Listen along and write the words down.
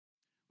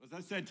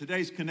As I said,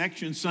 today's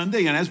Connection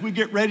Sunday, and as we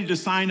get ready to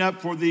sign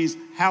up for these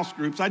house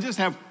groups, I just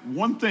have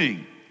one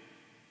thing.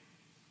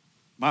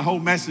 My whole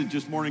message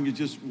this morning is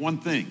just one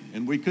thing,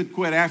 and we could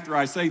quit after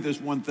I say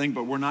this one thing,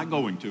 but we're not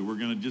going to. We're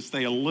going to just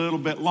stay a little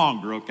bit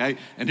longer, okay?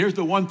 And here's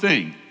the one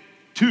thing.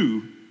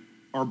 2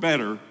 are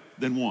better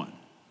than 1.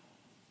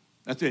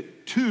 That's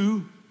it.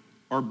 2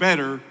 are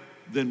better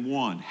than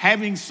 1.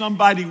 Having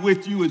somebody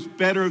with you is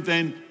better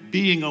than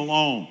being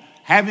alone.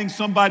 Having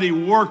somebody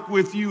work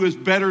with you is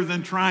better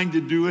than trying to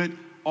do it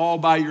all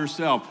by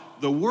yourself.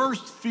 The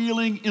worst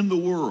feeling in the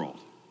world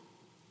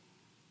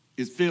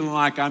is feeling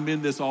like I'm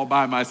in this all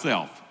by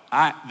myself.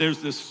 I'm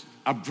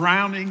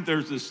drowning.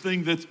 There's this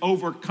thing that's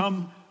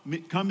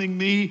overcoming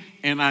me,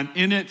 and I'm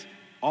in it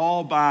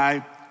all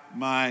by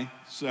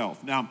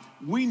myself. Now,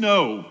 we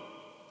know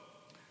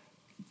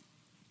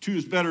 2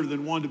 is better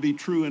than 1 to be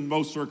true in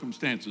most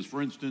circumstances.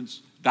 For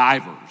instance,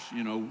 divers,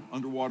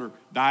 underwater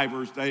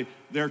divers,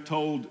 they're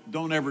told,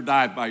 don't ever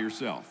dive by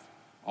yourself.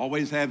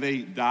 Always have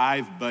a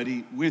dive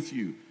buddy with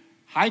you.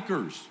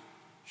 Hikers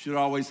should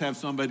always have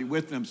somebody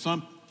with them.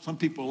 Some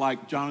people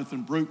like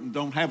Jonathan Bruton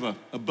don't have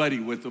a buddy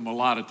with them a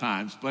lot of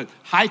times, but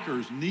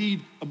hikers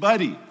need a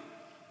buddy.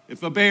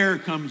 If a bear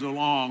comes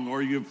along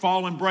or you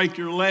fall and break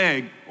your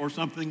leg or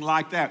something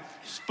like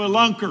that.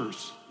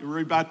 Spelunkers, you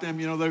read about them,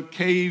 they're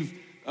cave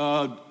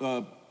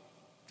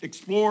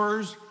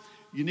explorers.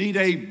 You need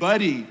a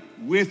buddy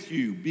with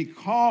you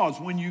because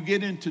when you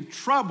get into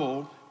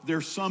trouble,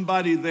 there's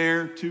somebody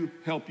there to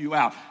help you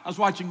out. I was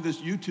watching this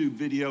YouTube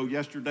video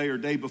yesterday or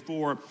day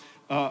before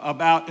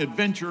about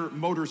adventure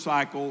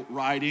motorcycle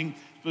riding,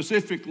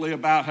 specifically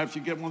about how if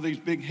you get one of these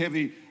big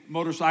heavy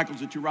motorcycles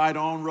that you ride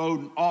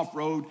on-road and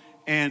off-road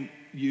and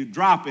you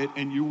drop it,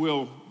 and you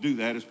will do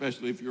that,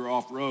 especially if you're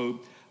off-road,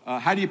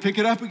 how do you pick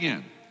it up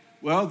again?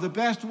 Well, the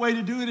best way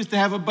to do it is to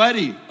have a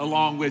buddy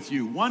along with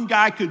you. One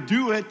guy could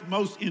do it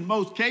in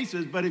most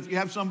cases, but if you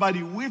have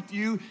somebody with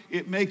you,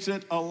 it makes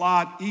it a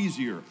lot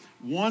easier.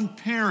 One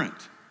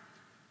parent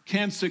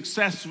can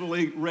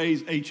successfully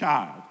raise a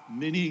child.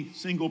 Many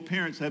single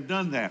parents have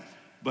done that,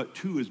 but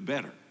 2 is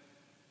better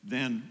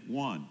than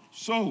 1.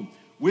 So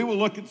we will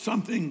look at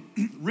something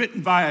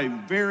written by a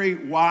very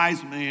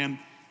wise man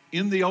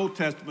in the Old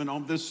Testament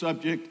on this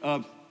subject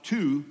of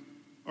 2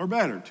 are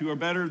better. 2 are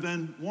better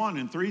than 1,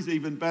 and 3 is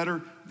even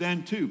better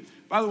than 2.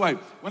 By the way,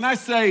 when I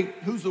say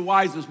who's the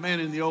wisest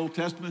man in the Old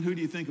Testament, who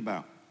do you think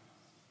about?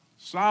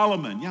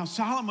 Solomon. Yeah,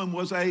 Solomon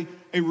was a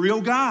real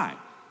guy.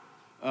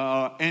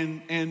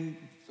 The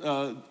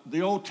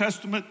Old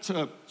Testament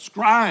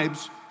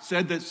scribes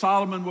said that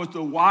Solomon was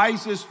the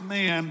wisest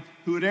man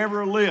who had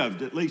ever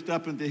lived, at least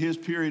up into his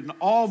period. In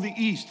all the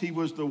East, he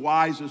was the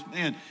wisest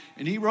man.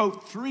 And he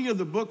wrote 3 of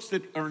the books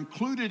that are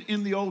included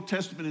in the Old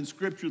Testament in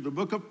Scripture. The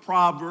book of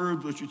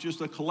Proverbs, which is just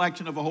a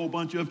collection of a whole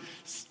bunch of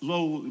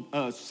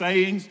little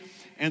sayings,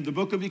 and the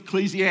book of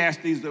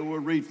Ecclesiastes that we'll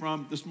read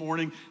from this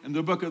morning, and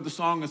the book of the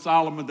Song of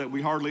Solomon that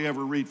we hardly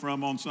ever read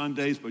from on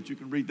Sundays, but you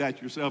can read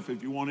that yourself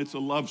if you want. It's a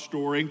love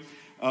story.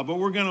 But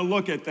we're going to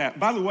look at that.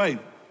 By the way,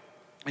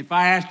 if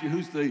I asked you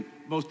who's the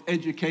most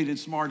educated,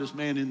 smartest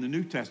man in the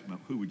New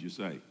Testament, who would you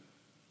say?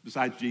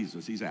 Besides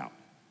Jesus, he's out.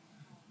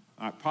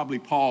 Probably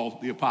Paul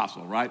the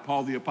Apostle, right?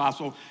 Paul the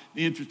Apostle.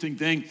 The interesting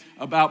thing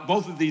about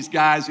both of these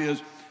guys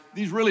is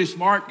these really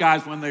smart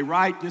guys, when they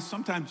write,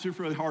 sometimes it's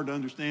really hard to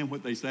understand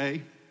what they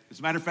say. As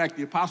a matter of fact,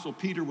 the Apostle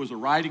Peter was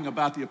writing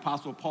about the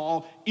Apostle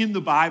Paul in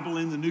the Bible,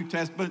 in the New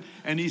Testament,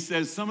 and he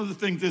says some of the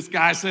things this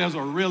guy says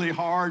are really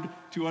hard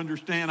to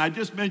understand. I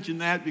just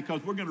mentioned that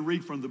because we're going to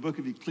read from the book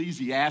of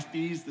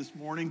Ecclesiastes this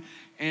morning,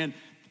 and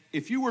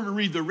if you were to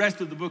read the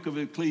rest of the book of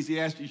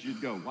Ecclesiastes,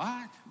 you'd go,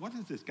 what? What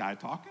is this guy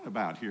talking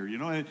about here?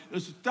 And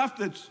there's stuff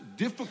that's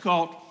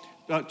difficult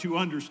to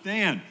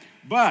understand,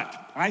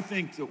 but I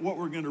think that what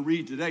we're going to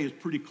read today is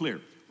pretty clear.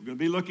 We're going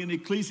to be looking at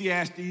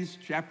Ecclesiastes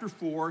chapter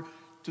 4.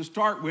 To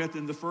start with,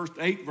 in the first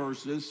 8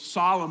 verses,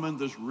 Solomon,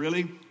 this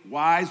really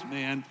wise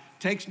man,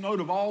 takes note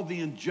of all the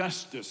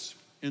injustice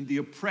and the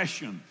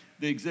oppression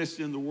that exists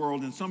in the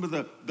world and some of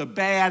the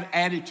bad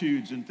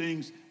attitudes and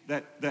things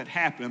that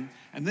happen.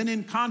 And then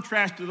in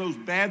contrast to those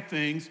bad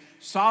things,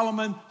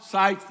 Solomon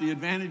cites the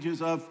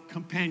advantages of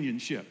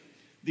companionship,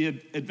 the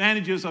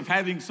advantages of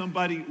having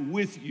somebody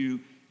with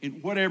you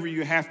in whatever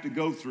you have to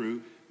go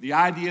through, the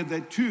idea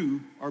that 2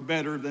 are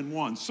better than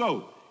 1.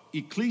 So,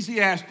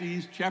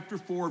 Ecclesiastes chapter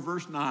 4,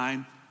 verse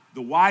 9,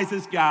 the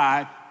wisest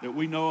guy that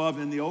we know of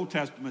in the Old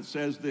Testament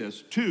says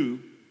this: 2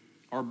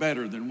 are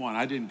better than 1.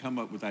 I didn't come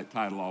up with that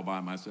title all by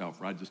myself,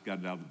 right? I just got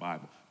it out of the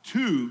Bible.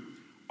 2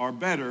 are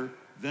better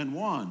than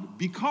 1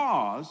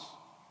 because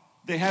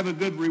they have a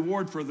good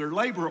reward for their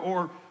labor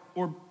or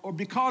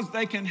because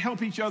they can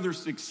help each other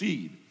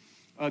succeed.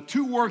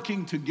 2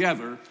 working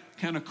together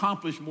can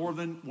accomplish more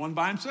than 1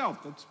 by himself.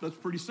 That's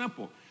pretty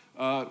simple.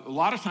 A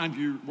lot of times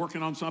you're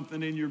working on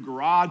something in your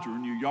garage or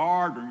in your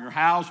yard or in your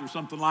house or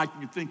something like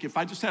that. You think, if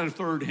I just had a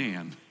third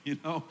hand,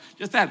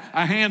 just had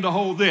a hand to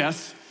hold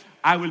this,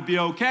 I would be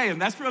okay. And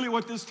that's really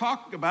what this is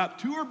talking about.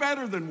 2 are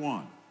better than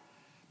 1.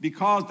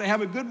 because they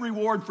have a good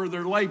reward for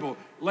their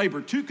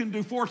labor. Two can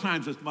do 4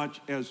 times as much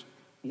as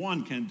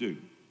one can do.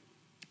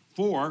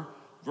 4,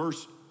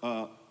 verse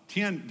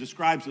 10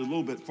 describes it a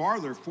little bit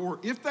farther. For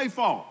if they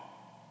fall,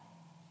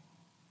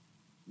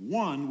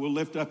 one will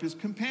lift up his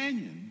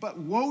companion. But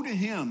woe to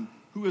him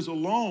who is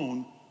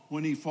alone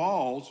when he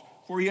falls,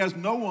 for he has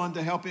no one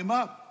to help him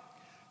up.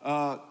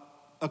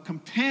 A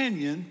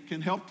companion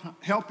can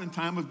help in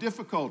time of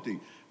difficulty.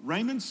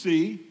 Raymond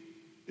C.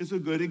 is a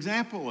good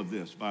example of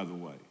this, by the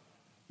way.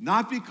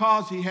 Not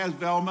because he has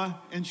Velma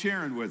and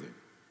Sharon with him,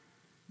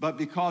 but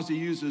because he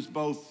uses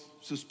both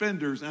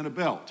suspenders and a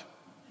belt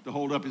to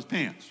hold up his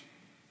pants.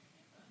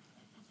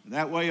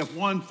 That way, if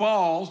one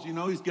falls,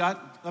 he's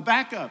got a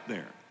backup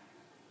there.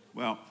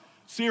 Well,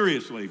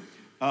 seriously,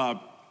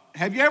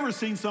 have you ever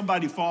seen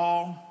somebody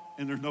fall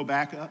and there's no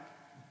backup?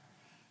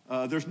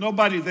 There's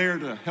nobody there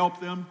to help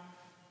them.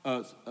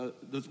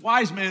 The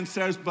wise man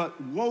says,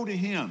 but woe to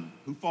him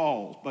who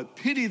falls. But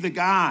pity the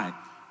guy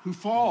who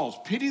falls.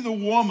 Pity the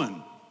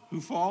woman who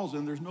falls,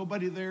 and there's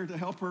nobody there to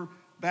help her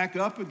back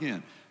up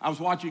again. I was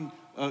watching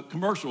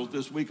commercials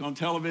this week on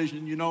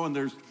television, and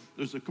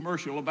there's a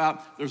commercial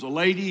about there's a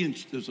lady and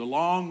there's a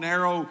long,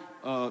 narrow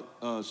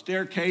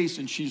staircase,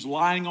 and she's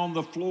lying on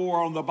the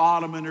floor on the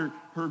bottom, and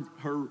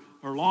her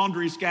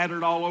laundry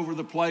scattered all over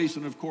the place.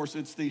 And of course,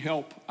 it's the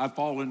help, I've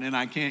fallen and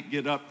I can't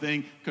get up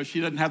thing, because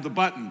she doesn't have the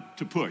button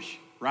to push,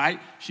 right?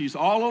 She's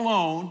all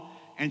alone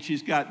and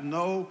she's got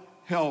no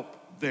help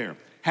there.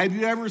 Have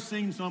you ever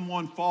seen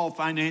someone fall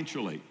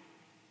financially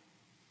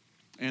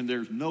and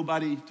there's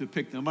nobody to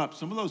pick them up?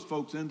 Some of those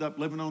folks end up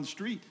living on the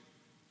street.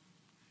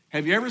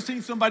 Have you ever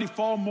seen somebody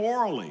fall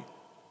morally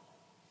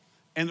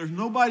and there's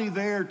nobody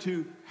there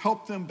to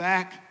help them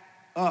back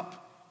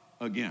up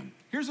again?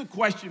 Here's a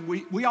question.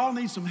 We all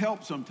need some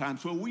help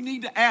sometimes, so we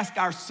need to ask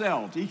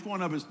ourselves, each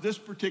one of us, this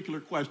particular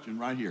question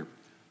right here.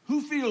 Who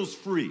feels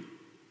free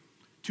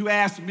to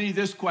ask me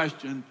this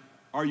question,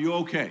 are you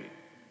okay?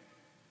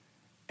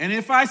 And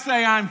if I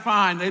say I'm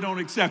fine, they don't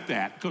accept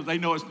that because they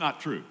know it's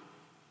not true.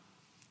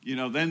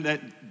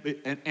 Then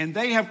and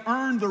they have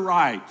earned the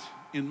right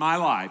in my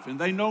life, and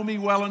they know me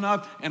well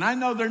enough, and I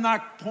know they're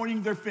not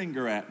pointing their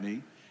finger at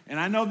me. And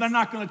I know they're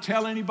not going to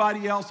tell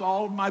anybody else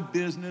all of my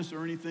business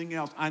or anything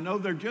else. I know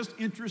they're just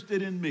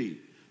interested in me.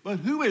 But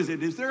who is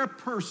it? Is there a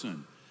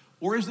person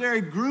or is there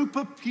a group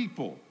of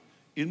people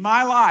in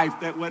my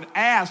life that would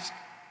ask,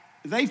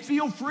 they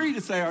feel free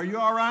to say, are you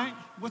all right?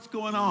 What's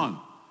going on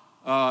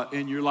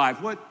in your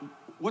life?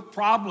 What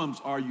problems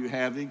are you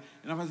having?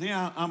 And if I say,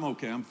 yeah, I'm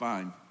okay, I'm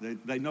fine.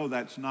 They know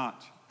that's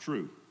not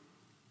true.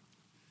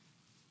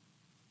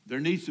 There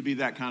needs to be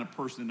that kind of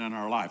person in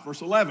our life.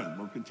 Verse 11,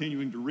 we're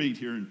continuing to read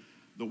here in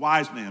the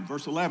wise man.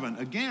 Verse 11,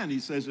 again, he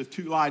says, if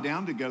two lie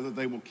down together,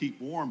 they will keep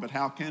warm, but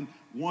how can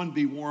one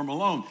be warm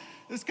alone?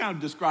 This is kind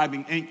of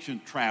describing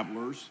ancient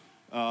travelers,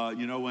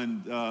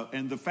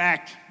 and the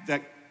fact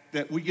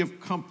that we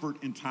give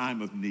comfort in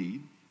time of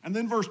need. And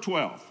then verse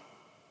 12,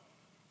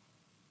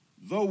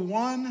 though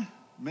one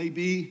may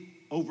be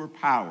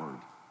overpowered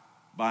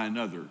by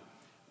another.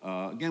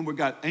 Again, we've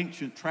got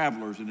ancient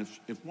travelers, and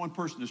if one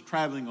person is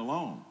traveling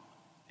alone,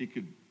 he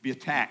could be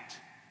attacked.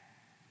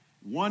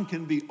 One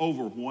can be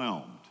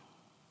overwhelmed.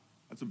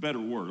 That's a better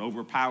word,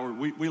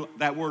 overpowered.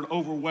 That word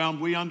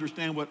overwhelmed, we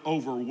understand what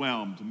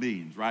overwhelmed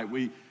means, right?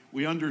 We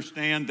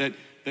understand that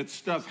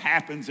stuff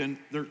happens and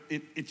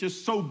it's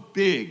just so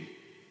big,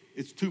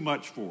 it's too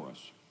much for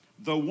us.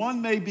 Though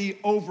one may be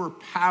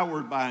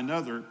overpowered by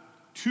another,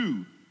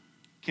 two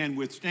can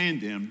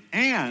withstand him,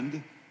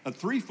 and a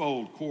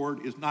threefold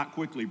cord is not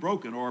quickly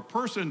broken. Or a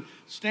person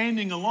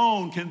standing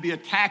alone can be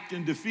attacked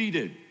and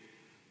defeated,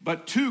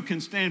 but two can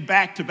stand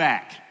back to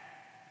back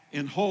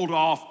and hold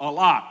off a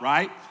lot,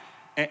 right?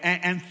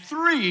 And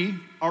three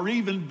are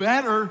even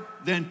better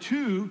than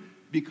two,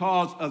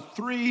 because a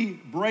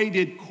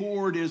 3-braided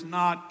cord is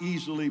not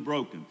easily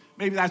broken.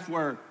 Maybe that's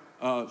where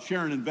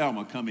Sharon and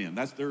Velma come in.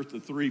 There's the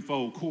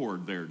threefold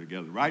cord there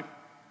together, right?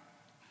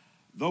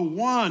 Though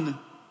one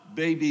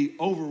may be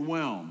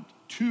overwhelmed,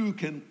 two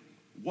can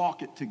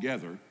walk it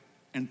together,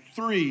 and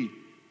three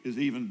is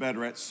even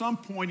better. At some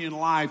point in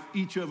life,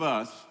 each of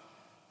us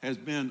has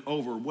been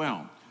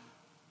overwhelmed.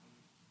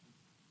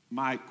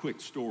 My quick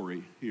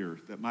story here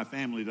that my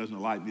family doesn't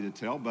like me to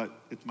tell, but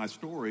it's my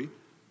story.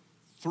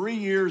 3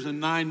 years and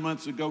 9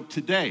 months ago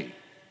today,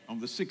 on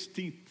the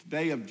 16th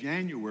day of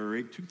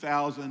January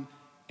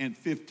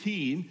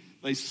 2015,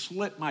 they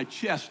slit my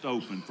chest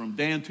open from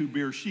Dan to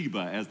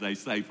Beersheba, as they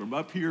say, from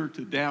up here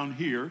to down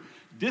here,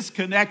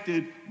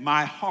 disconnected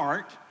my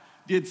heart,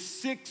 did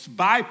 6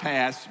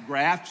 bypass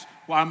grafts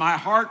while my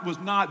heart was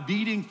not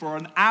beating for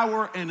an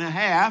hour and a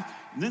half,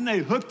 and then they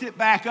hooked it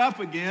back up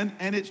again,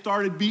 and it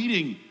started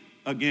beating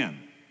again.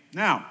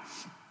 Now,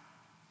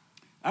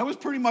 I was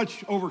pretty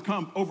much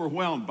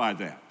overwhelmed by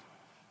that.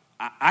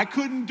 I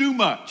couldn't do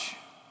much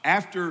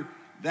after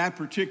that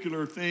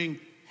particular thing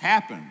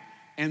happened.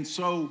 And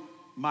so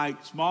my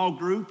small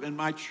group and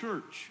my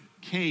church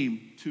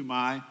came to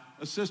my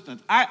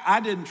assistance. I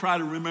didn't try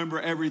to remember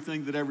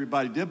everything that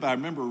everybody did, but I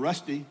remember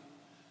Rusty.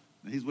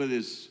 He's with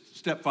his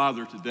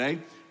stepfather today.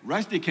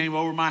 Rusty came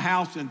over my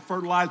house and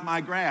fertilized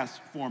my grass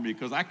for me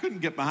because I couldn't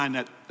get behind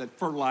that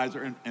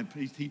fertilizer, and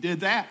he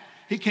did that.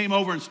 He came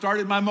over and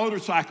started my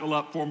motorcycle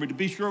up for me to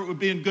be sure it would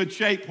be in good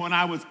shape when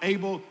I was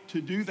able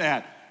to do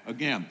that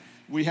again.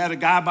 We had a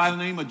guy by the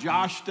name of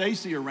Josh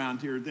Stacy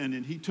around here then,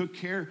 and he took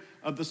care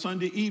of the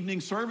Sunday evening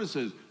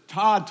services.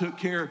 Todd took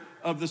care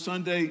of the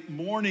Sunday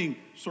morning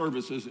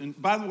services. And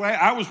by the way,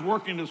 I was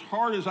working as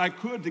hard as I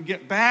could to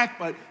get back,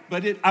 but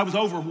I was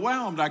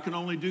overwhelmed. I could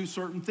only do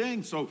certain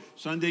things. So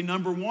Sunday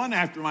number 1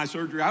 after my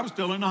surgery, I was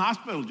still in the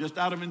hospital, just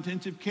out of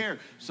intensive care.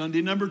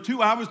 Sunday number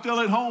 2, I was still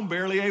at home,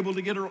 barely able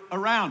to get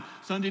around.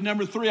 Sunday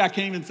number 3, I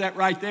came and sat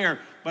right there,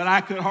 but I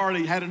could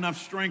hardly had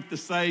enough strength to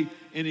say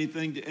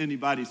anything to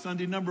anybody.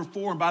 Sunday number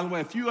 4, and by the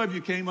way, a few of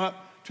you came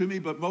up to me,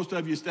 but most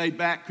of you stayed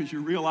back because you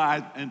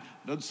realized, and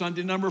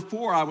Sunday number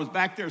 4, I was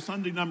back there.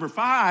 Sunday number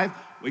 5,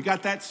 we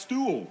got that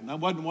stool. Now,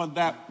 wasn't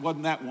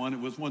that one. It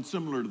was one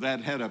similar to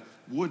that, had a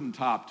wooden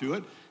top to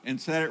it, and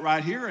set it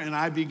right here, and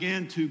I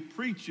began to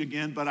preach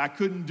again, but I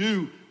couldn't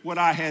do what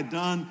I had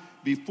done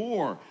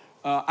before.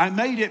 I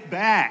made it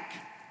back,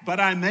 but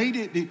I made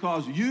it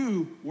because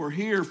you were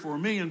here for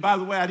me. And by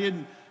the way,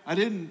 I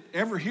didn't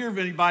ever hear of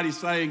anybody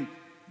saying,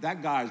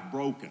 that guy's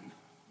broken.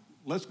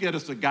 Let's get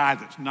us a guy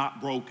that's not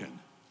broken.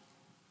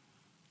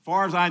 As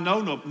far as I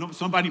know, no,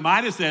 somebody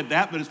might have said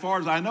that, but as far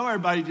as I know,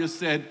 everybody just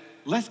said,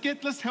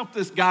 let's help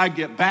this guy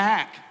get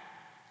back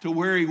to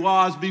where he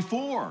was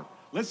before.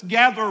 Let's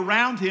gather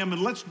around him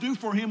and let's do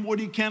for him what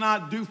he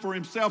cannot do for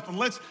himself. And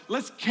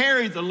let's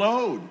carry the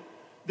load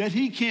that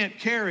he can't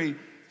carry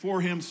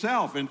for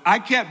himself. And I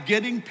kept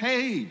getting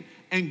paid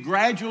and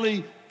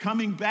gradually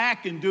coming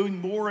back and doing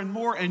more and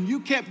more. And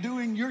you kept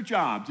doing your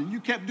jobs and you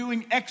kept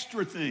doing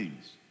extra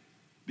things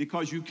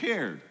because you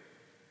cared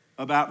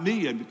about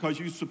me and because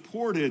you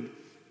supported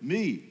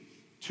me.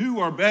 2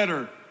 are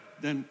better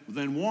than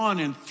 1,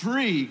 and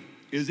 3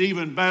 is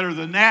even better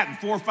than that, and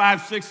 4,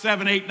 5, 6,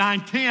 7, 8,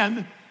 9,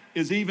 10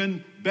 is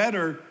even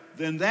better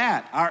than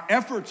that. Our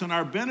efforts and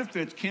our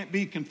benefits can't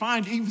be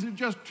confined even to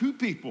just 2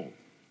 people.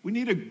 We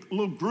need a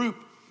little group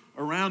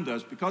around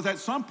us because at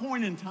some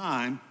point in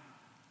time,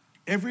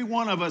 every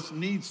one of us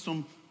needs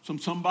some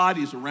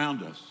somebodies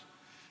around us.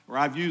 Or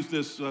I've used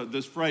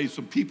this phrase,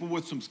 some people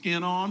with some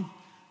skin on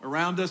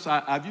around us.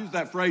 I've used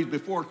that phrase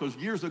before because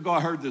years ago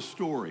I heard this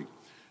story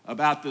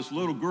about this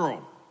little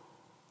girl.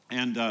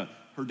 And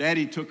her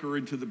daddy took her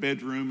into the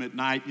bedroom at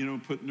night,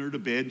 putting her to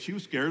bed. And she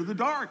was scared of the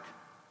dark.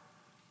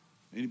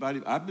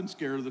 Anybody? I've been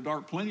scared of the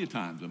dark plenty of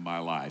times in my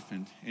life.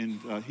 And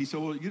he said,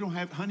 well, you don't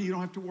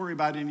have to worry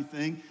about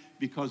anything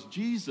because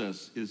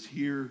Jesus is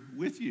here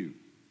with you.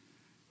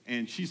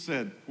 And she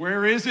said,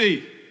 where is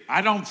he?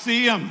 I don't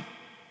see him.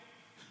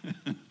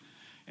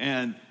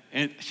 And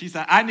she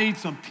said, I need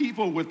some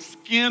people with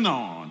skin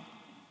on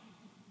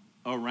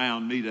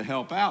around me to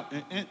help out.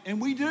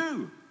 And we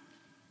do.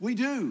 We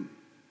do.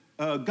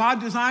 God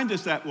designed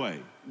us that way.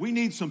 We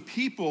need some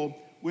people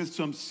with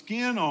some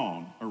skin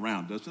on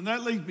around us. And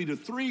that leads me to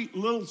 3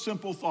 little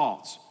simple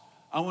thoughts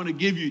I want to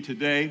give you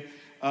today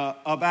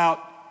about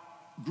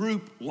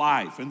group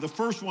life. And the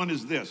first one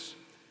is this.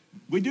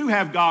 We do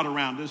have God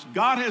around us.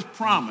 God has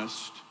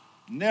promised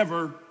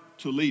never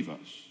to leave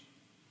us.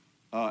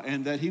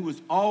 And that he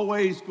was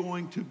always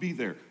going to be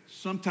there.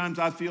 Sometimes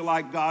I feel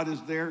like God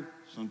is there.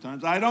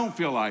 Sometimes I don't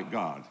feel like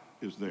God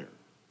is there.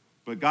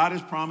 But God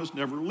has promised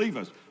never to leave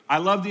us. I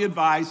love the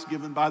advice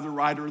given by the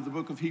writer of the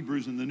book of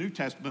Hebrews in the New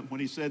Testament when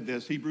he said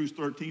this, Hebrews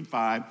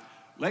 13:5,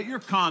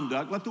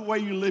 let the way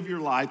you live your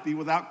life be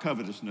without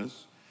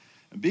covetousness,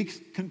 and be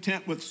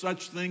content with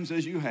such things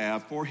as you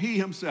have, for he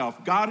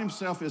himself, God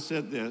himself has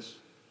said this,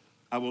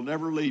 I will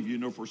never leave you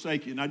nor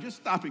forsake you. Now just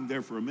stopping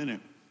there for a minute,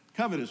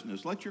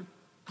 covetousness, let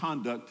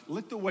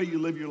the way you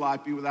live your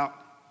life be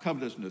without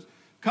covetousness.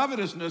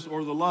 Covetousness,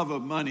 or the love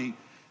of money,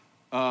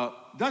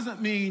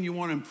 doesn't mean you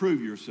want to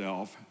improve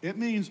yourself. It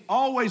means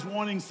always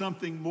wanting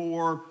something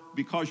more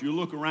because you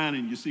look around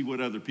and you see what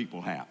other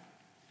people have.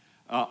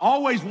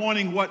 Always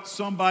wanting what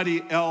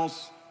somebody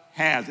else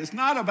has. It's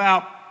not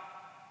about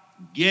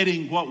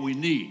getting what we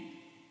need.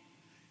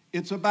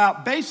 It's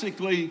about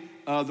basically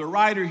the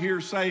writer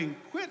here saying,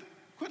 quit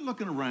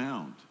looking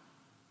around.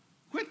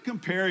 Quit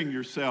comparing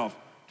yourself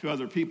to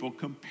other people.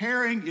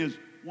 Comparing is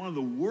one of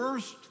the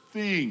worst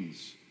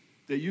things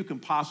that you can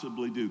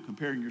possibly do,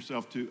 comparing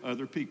yourself to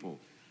other people.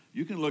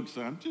 You can look and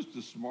say, I'm just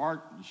as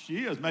smart as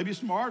she is, maybe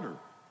smarter.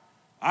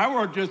 I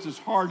work just as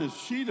hard as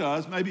she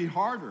does, maybe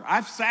harder.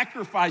 I've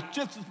sacrificed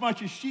just as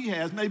much as she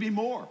has, maybe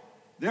more.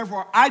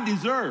 Therefore, I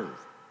deserve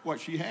what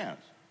she has.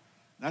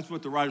 That's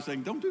what the writer's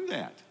saying. Don't do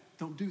that.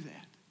 Don't do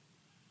that.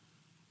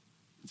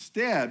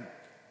 Instead,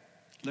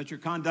 let your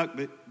conduct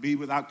be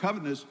without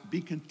covetousness.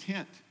 Be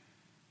content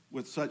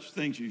with such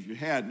things as you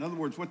had. In other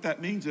words, what that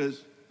means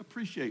is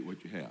appreciate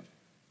what you have.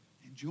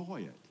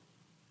 Enjoy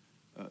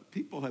it.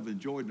 People have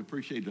enjoyed and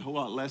appreciated a whole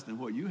lot less than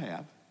what you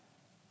have.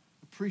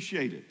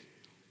 Appreciate it.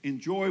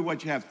 Enjoy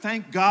what you have.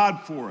 Thank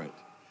God for it.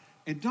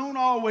 And don't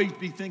always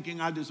be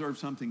thinking I deserve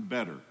something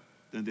better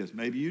than this.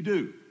 Maybe you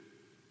do.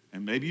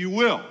 And maybe you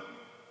will.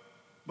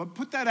 But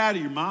put that out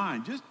of your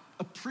mind. Just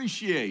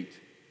appreciate.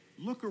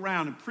 Look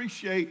around,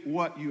 appreciate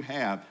what you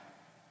have.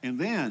 And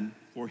then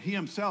for he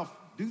himself,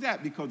 do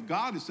that because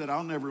God has said,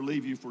 I'll never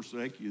leave you,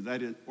 forsake you.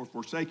 That is, or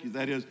forsake you.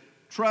 That is,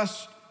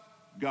 trust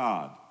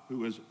God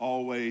who is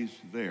always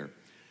there.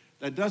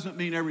 That doesn't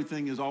mean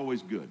everything is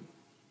always good.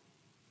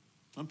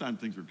 Sometimes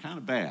things are kind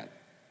of bad.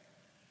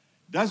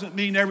 Doesn't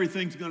mean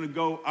everything's going to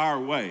go our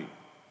way.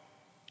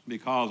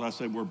 Because I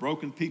said we're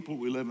broken people.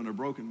 We live in a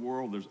broken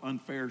world. There's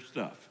unfair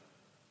stuff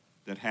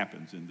that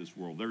happens in this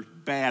world. There's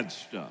bad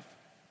stuff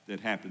that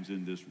happens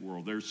in this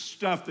world. There's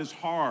stuff that's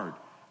hard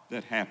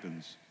that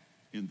happens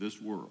in this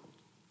world.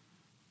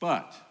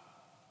 But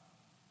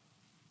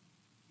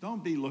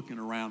don't be looking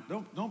around.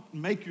 Don't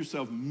make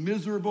yourself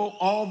miserable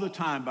all the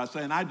time by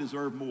saying, I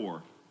deserve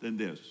more than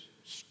this.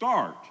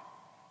 Start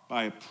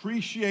by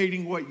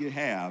appreciating what you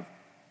have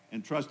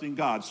and trusting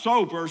God.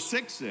 So verse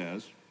 6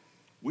 says,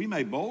 we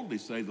may boldly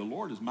say, the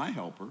Lord is my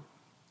helper.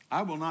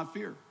 I will not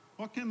fear.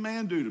 What can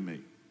man do to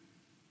me?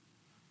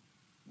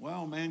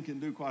 Well, man can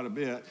do quite a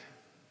bit.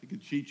 He can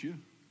cheat you,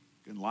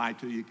 can lie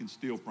to you, he can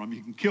steal from you,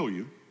 he can kill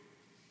you.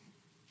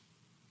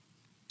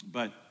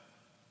 But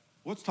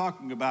what's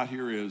talking about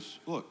here is,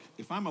 look,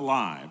 if I'm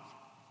alive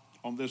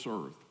on this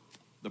earth,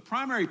 the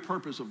primary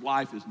purpose of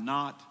life is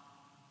not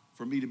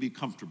for me to be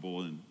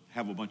comfortable and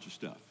have a bunch of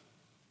stuff.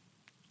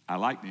 I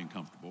like being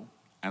comfortable,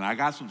 and I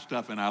got some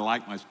stuff, and I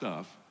like my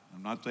stuff.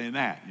 I'm not saying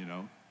that, you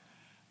know.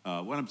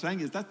 What I'm saying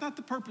is that's not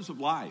the purpose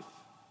of life.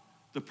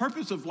 The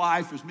purpose of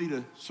life is me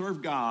to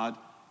serve God,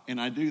 and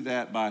I do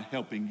that by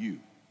helping you.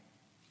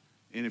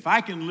 And if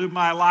I can live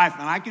my life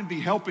and I can be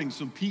helping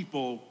some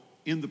people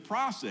in the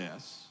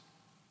process,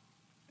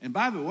 and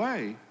by the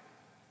way,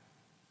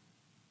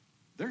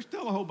 there's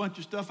still a whole bunch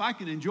of stuff I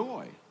can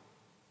enjoy.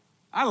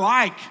 I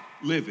like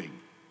living.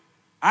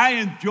 I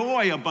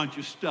enjoy a bunch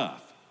of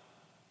stuff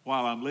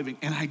while I'm living,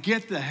 and I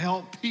get to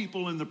help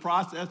people in the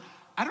process.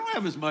 I don't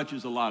have as much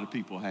as a lot of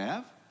people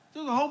have.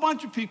 There's a whole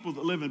bunch of people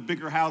that live in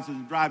bigger houses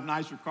and drive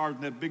nicer cars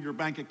and have bigger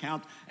bank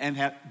accounts and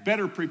have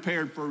better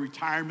prepared for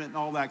retirement and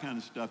all that kind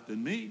of stuff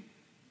than me.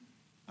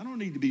 I don't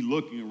need to be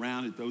looking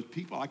around at those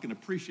people. I can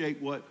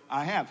appreciate what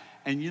I have.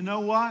 And you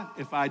know what?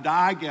 If I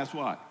die, guess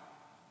what?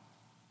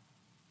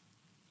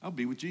 I'll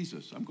be with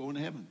Jesus. I'm going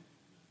to heaven.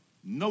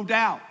 No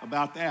doubt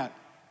about that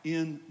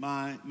in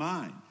my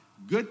mind.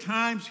 Good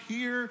times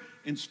here,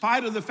 in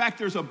spite of the fact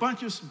there's a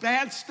bunch of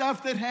bad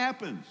stuff that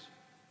happens.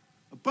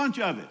 A bunch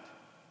of it.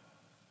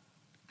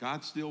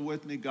 God's still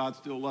with me. God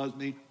still loves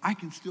me. I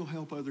can still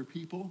help other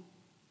people.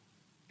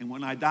 And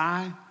when I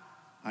die,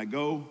 I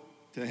go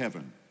to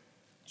heaven.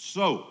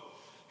 So,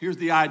 here's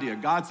the idea.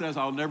 God says,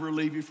 I'll never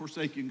leave you,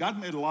 forsake you. And God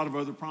made a lot of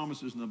other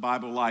promises in the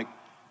Bible, like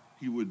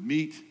he would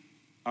meet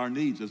our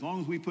needs. As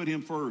long as we put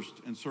him first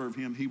and serve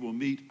him, he will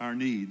meet our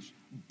needs.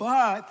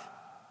 But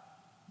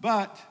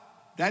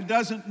that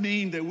doesn't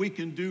mean that we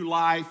can do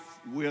life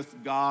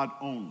with God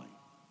only.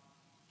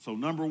 So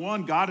number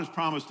one, God has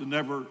promised to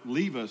never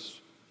leave us.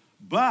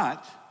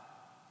 But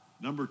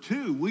number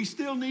two, we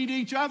still need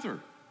each other.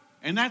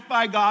 And that's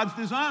by God's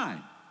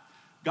design.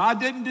 God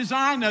didn't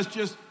design us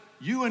just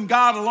you and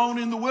God alone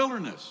in the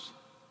wilderness.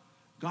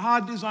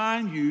 God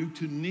designed you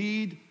to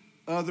need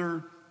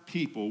other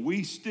people.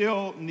 We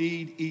still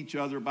need each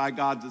other by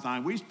God's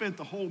design. We spent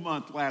the whole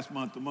month, last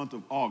month, the month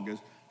of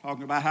August,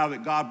 talking about how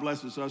that God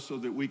blesses us so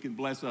that we can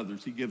bless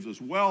others. He gives us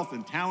wealth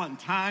and talent and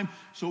time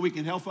so we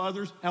can help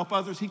others.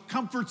 He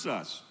comforts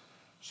us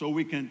so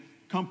we can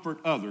comfort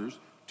others.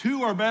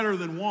 2 are better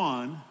than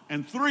 1,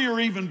 and 3 are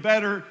even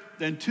better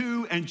than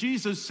 2. And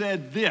Jesus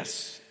said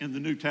this in the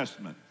New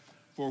Testament,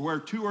 for where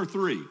 2 or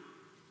 3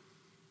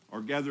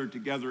 are gathered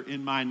together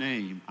in my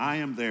name, I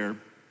am there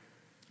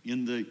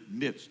in the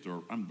midst,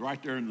 or I'm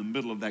right there in the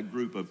middle of that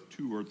group of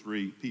 2 or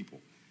 3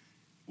 people.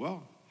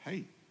 Well,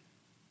 hey,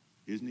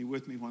 isn't he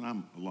with me when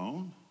I'm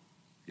alone?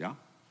 Yeah,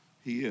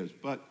 he is.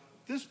 But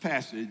this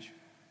passage,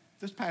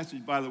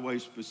 by the way,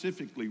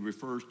 specifically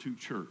refers to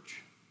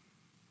church.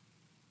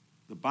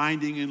 The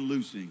binding and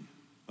loosing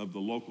of the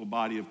local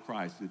body of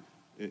Christ.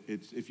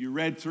 It's, if you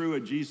read through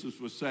it, Jesus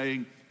was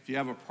saying, if you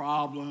have a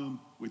problem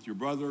with your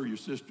brother or your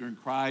sister in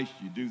Christ,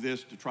 you do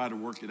this to try to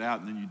work it out,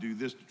 and then you do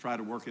this to try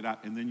to work it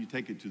out, and then you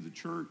take it to the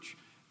church,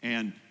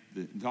 and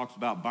it talks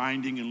about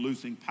binding and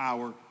loosing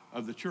power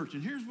of the church.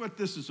 And here's what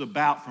this is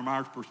about from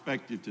our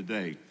perspective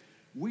today.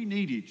 We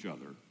need each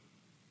other,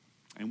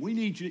 and we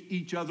need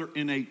each other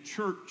in a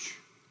church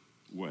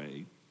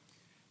way.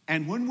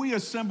 And when we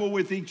assemble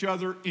with each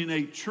other in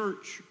a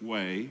church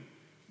way,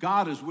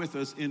 God is with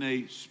us in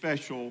a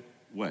special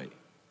way.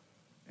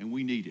 And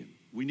we need him.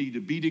 We need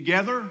to be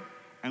together,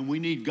 and we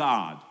need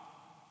God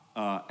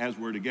as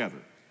we're together.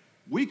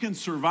 We can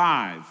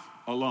survive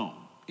alone.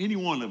 Any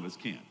one of us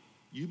can.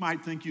 You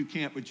might think you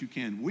can't, but you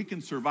can. We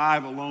can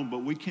survive alone,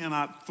 but we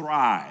cannot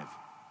thrive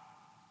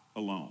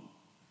alone.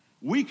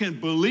 We can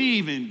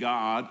believe in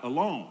God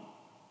alone,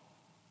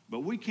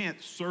 but we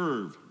can't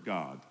serve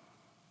God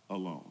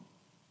alone.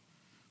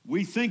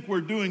 We think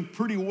we're doing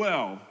pretty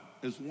well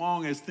as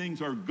long as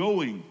things are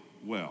going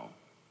well.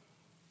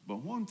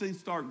 But when things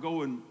start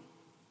going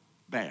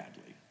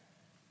badly.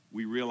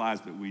 We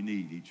realize that we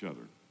need each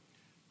other.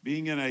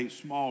 Being in a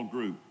small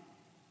group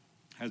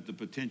has the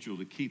potential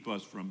to keep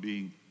us from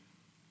being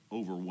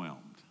overwhelmed,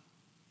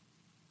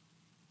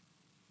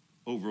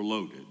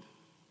 overloaded,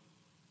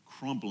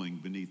 crumbling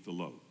beneath the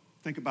load.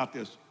 Think about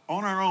this.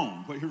 On our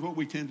own, here's what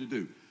we tend to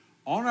do.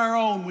 On our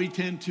own, we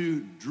tend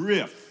to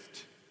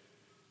drift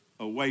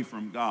away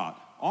from God.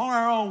 On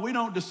our own, we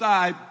don't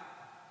decide,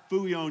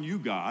 phooey on you,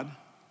 God.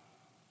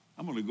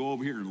 I'm going to go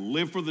over here and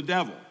live for the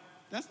devil.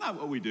 That's not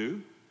what we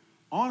do.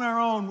 On our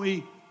own,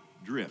 we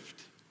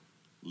drift.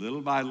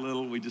 Little by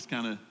little, we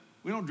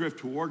don't drift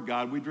toward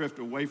God, we drift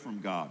away from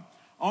God.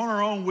 On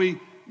our own,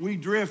 we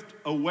drift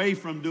away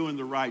from doing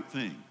the right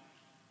thing.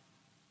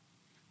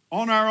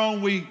 On our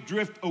own, we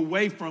drift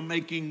away from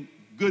making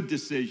good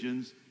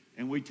decisions,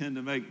 and we tend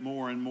to make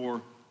more and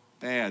more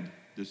bad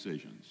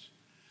decisions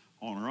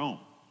on our own.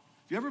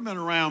 Have you ever been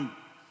around,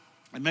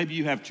 and maybe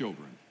you have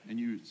children,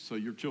 so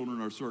your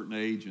children are a certain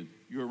age, and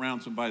you're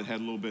around somebody that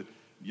had a little bit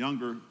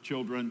younger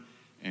children,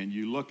 and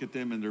you look at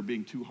them and they're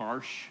being too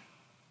harsh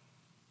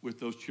with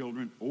those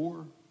children,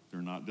 or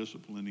they're not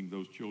disciplining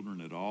those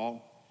children at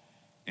all,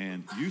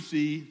 and you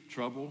see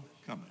trouble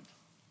coming.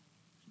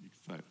 You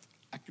can say,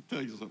 I can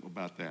tell you something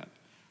about that.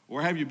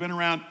 Or have you been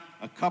around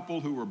a couple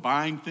who were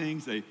buying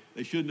things they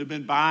shouldn't have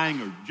been buying,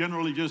 or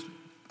generally just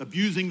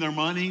abusing their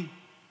money,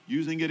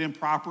 using it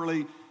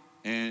improperly,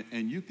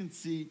 and you can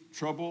see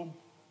trouble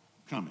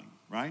coming,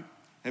 right?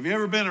 Have you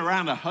ever been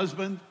around a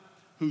husband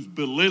who's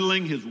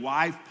belittling his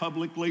wife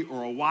publicly,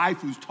 or a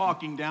wife who's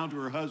talking down to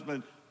her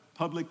husband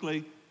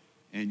publicly,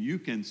 and you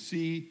can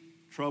see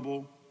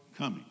trouble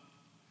coming?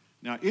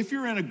 Now, if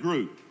you're in a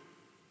group,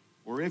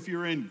 or if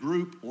you're in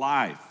group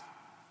life,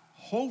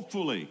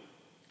 hopefully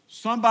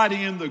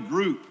somebody in the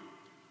group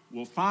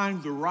will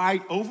find the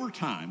right over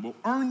time, will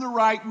earn the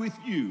right with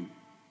you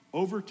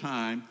over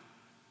time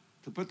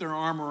to put their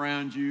arm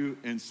around you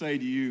and say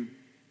to you,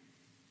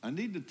 I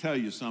need to tell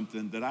you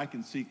something that I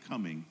can see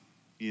coming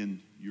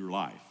in your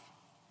life.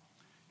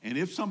 And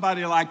if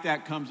somebody like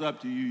that comes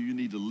up to you, you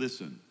need to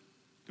listen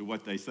to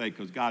what they say,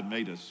 because God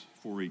made us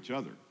for each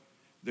other.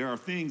 There are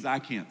things I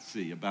can't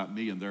see about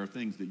me, and there are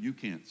things that you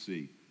can't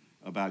see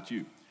about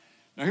you.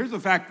 Now, here's the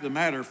fact of the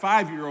matter.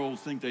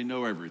 5-year-olds think they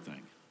know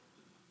everything,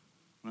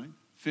 right?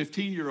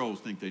 15-year-olds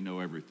think they know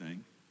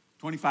everything.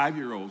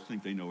 25-year-olds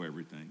think they know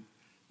everything.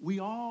 We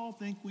all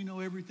think we know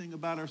everything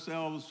about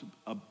ourselves,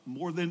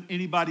 more than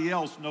anybody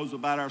else knows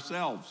about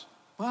ourselves,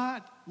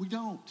 but we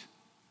don't.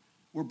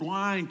 We're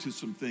blind to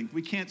some things.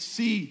 We can't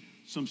see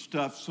some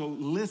stuff, so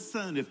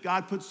listen. If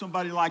God puts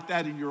somebody like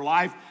that in your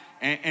life,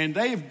 and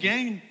they have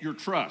gained your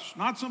trust,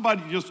 not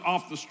somebody just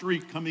off the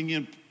street coming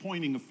in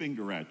pointing a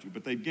finger at you,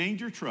 but they've gained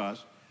your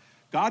trust.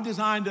 God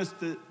designed us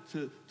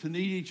to need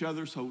each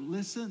other, so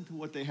listen to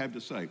what they have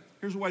to say.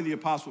 Here's the way the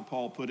Apostle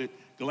Paul put it,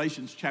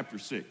 Galatians chapter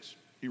 6.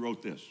 He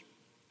wrote this.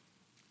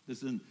 This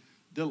is in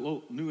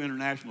the New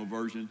International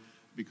Version,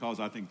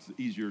 because I think it's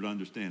easier to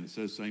understand. It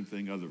says the same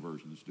thing other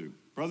versions do.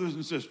 Brothers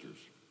and sisters,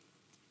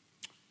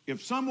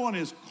 if someone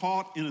is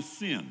caught in a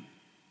sin,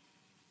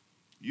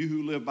 you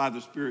who live by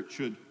the Spirit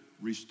should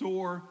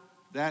restore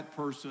that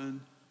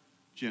person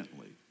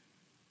gently.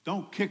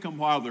 Don't kick them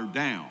while they're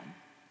down,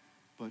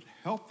 but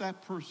help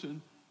that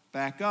person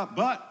back up.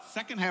 But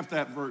second half of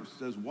that verse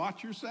says,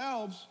 watch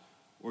yourselves,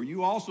 or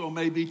you also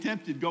may be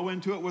tempted. Go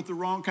into it with the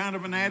wrong kind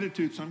of an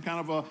attitude, some kind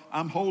of a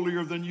I'm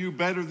holier than you,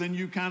 better than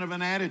you kind of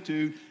an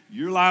attitude.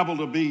 You're liable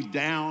to be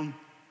down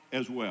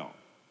as well.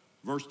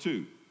 Verse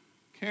 2,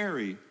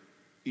 carry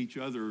each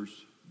other's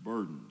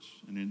burdens,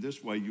 and in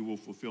this way you will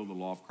fulfill the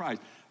law of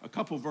Christ. A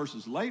couple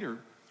verses later,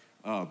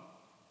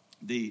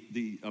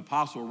 the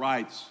apostle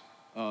writes,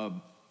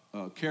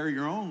 carry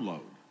your own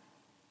load.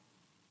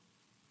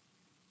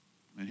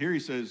 And here he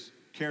says,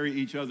 carry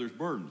each other's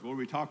burdens. What are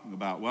we talking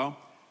about? Well,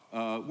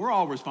 we're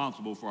all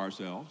responsible for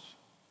ourselves.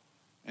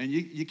 And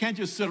you can't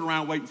just sit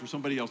around waiting for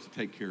somebody else to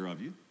take care of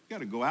you. You got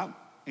to go out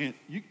and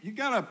you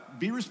got to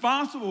be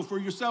responsible for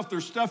yourself.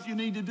 There's stuff you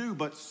need to do.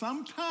 But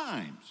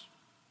sometimes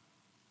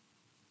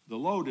the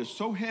load is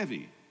so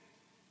heavy,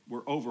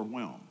 we're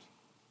overwhelmed.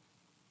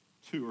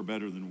 2 are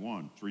better than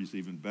 1. 3 is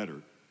even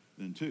better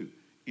than 2.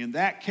 In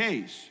that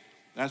case,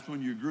 that's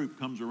when your group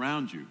comes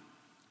around you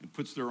and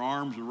puts their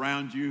arms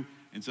around you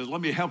and says,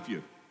 let me help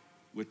you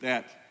with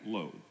that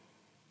load.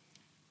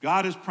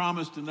 God has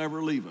promised to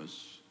never leave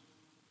us,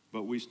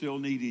 but we still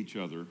need each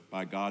other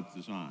by God's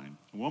design.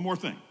 And one more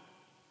thing,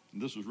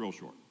 and this is real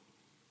short.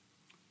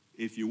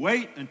 If you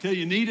wait until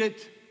you need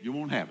it, you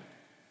won't have it.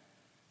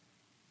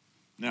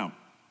 Now,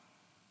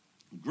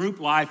 group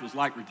life is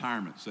like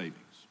retirement savings.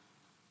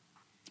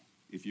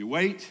 If you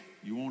wait,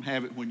 you won't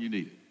have it when you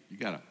need it. You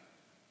got to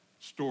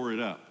store it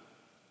up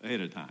ahead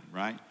of time,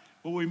 right?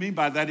 What we mean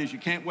by that is you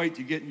can't wait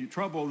to get in your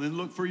trouble and then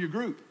look for your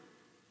group.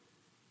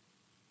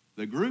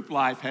 The group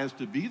life has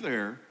to be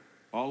there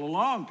all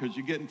along, because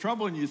you get in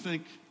trouble and you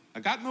think, I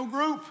got no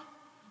group.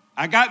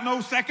 I got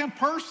no second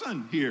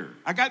person here.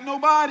 I got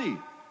nobody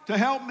to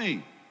help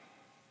me.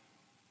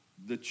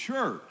 The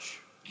church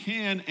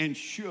can and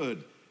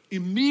should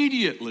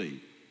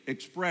immediately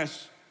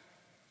express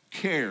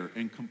care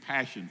and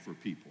compassion for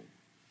people.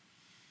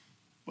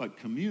 But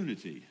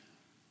community,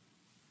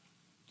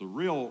 the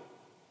real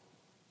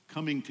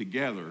coming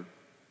together,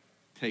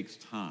 takes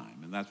time,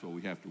 and that's what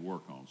we have to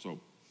work on. So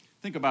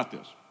think about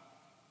this.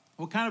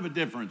 What kind of a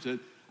difference?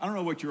 I don't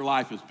know what your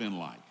life has been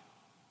like,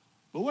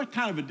 but what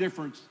kind of a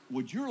difference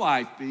would your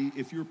life be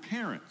if your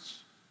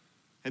parents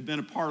had been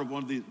a part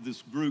of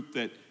this group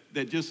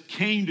that just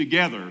came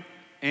together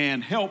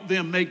and helped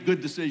them make good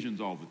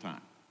decisions all the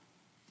time?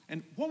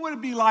 And what would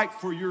it be like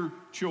for your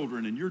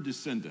children and your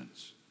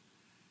descendants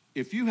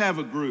if you have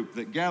a group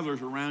that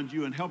gathers around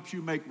you and helps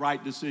you make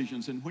right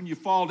decisions, and when you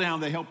fall down,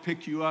 they help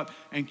pick you up,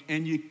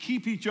 and you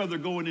keep each other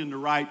going in the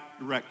right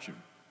direction?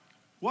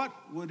 What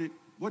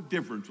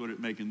difference would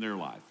it make in their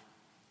life?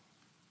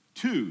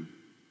 Two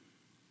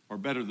are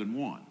better than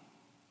one,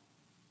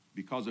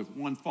 because if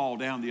one fall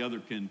down, the other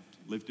can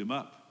lift him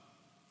up.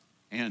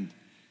 And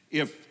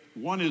if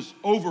one is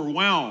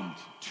overwhelmed,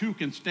 two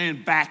can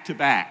stand back to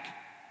back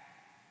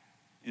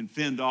and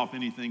fend off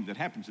anything that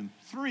happens. And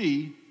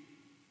three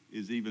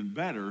is even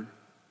better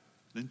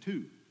than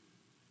two.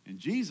 And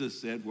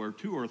Jesus said, where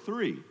two or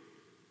three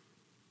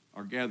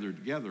are gathered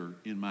together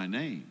in my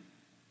name,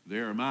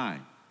 there am I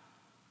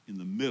in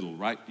the middle,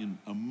 right in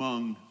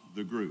among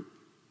the group.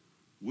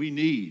 We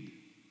need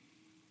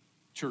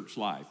church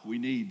life. We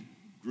need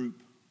group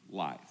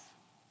life.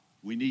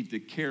 We need to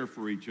care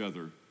for each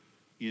other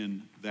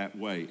in that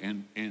way.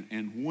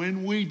 And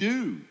when we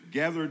do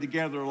gather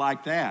together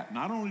like that,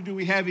 not only do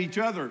we have each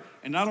other,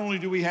 and not only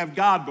do we have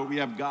God, but we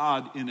have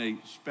God in a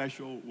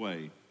special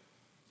way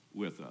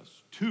with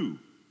us. Two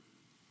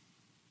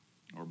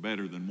are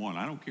better than one.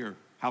 I don't care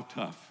how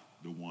tough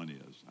the one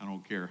is. I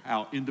don't care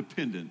how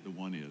independent the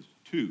one is.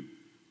 Two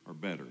are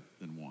better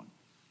than one.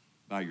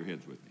 Bow your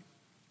heads with me.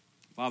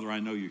 Father, I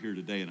know you're here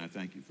today, and I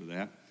thank you for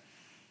that.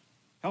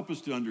 Help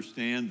us to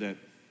understand that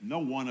no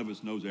one of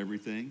us knows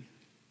everything.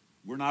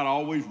 We're not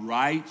always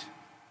right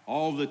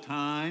all the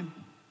time.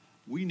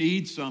 We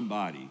need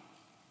somebody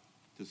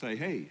to say,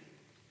 hey,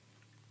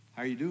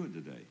 how are you doing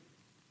today?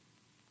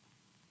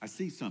 I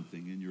see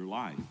something in your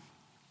life.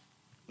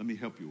 Let me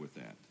help you with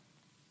that.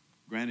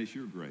 Grant us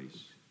your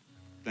grace.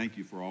 Thank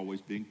you for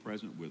always being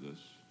present with us.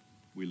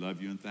 We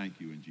love you and thank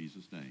you in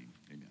Jesus' name.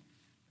 Amen.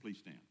 Please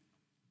stand.